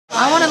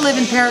live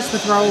in Paris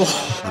with Raoul.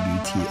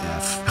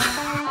 WTF.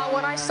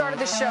 When I started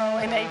the show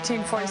in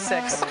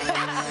 1846,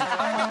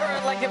 I remember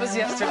it like it was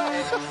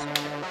yesterday.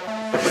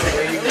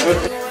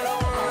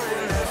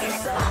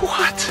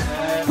 What?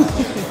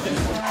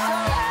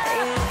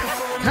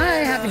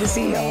 Hi, happy to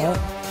see y'all.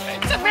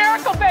 It's a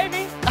miracle,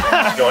 baby.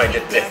 Joined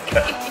it, Dick.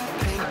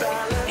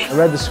 I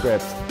read the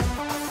script.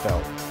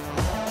 Felt.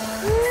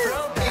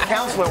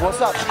 Counselor,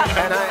 what's up?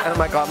 And I'm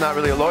like, oh, I'm not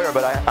really a lawyer,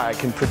 but I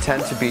can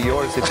pretend to be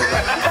yours if you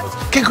like.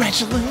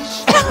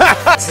 Congratulations.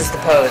 This is the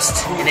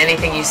Post, and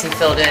anything you see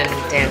filled in,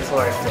 Dan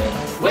Flores did.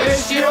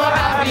 Wish you a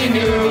happy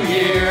new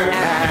year.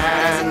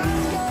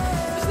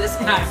 Who's this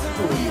guy?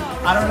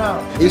 I don't know.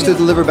 I used to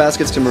deliver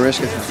baskets to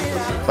Mariska.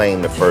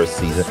 Playing the first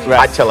season. Right.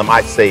 I tell them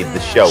I saved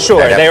the show.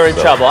 Sure, they were in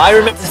trouble. I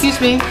remember. Excuse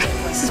me,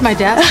 this is my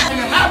desk.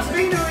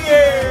 Happy New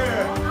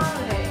Year!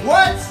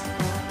 What?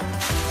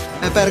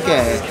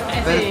 Perché?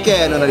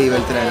 Perché non arriva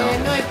il treno?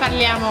 Noi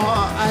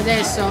parliamo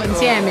adesso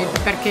insieme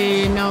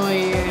perché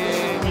noi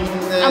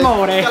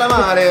amore.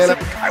 Calamare. I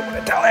want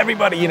to tell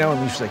everybody, you know,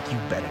 and she's like, you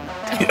better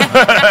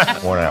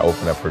not. When I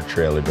open up her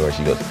trailer door,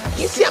 she goes,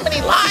 "You see how many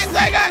lines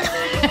I got?"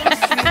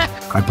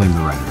 I blame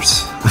the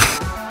writers.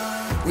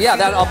 Yeah,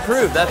 I'll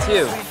prove. That's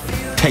you.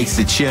 Takes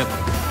the chip,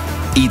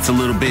 eats a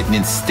little bit, and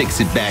then sticks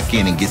it back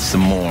in and gets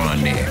some more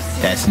on there.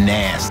 That's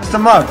nasty. It's the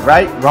mug,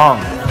 right? Wrong.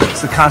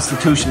 It's the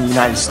Constitution of the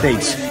United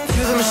States.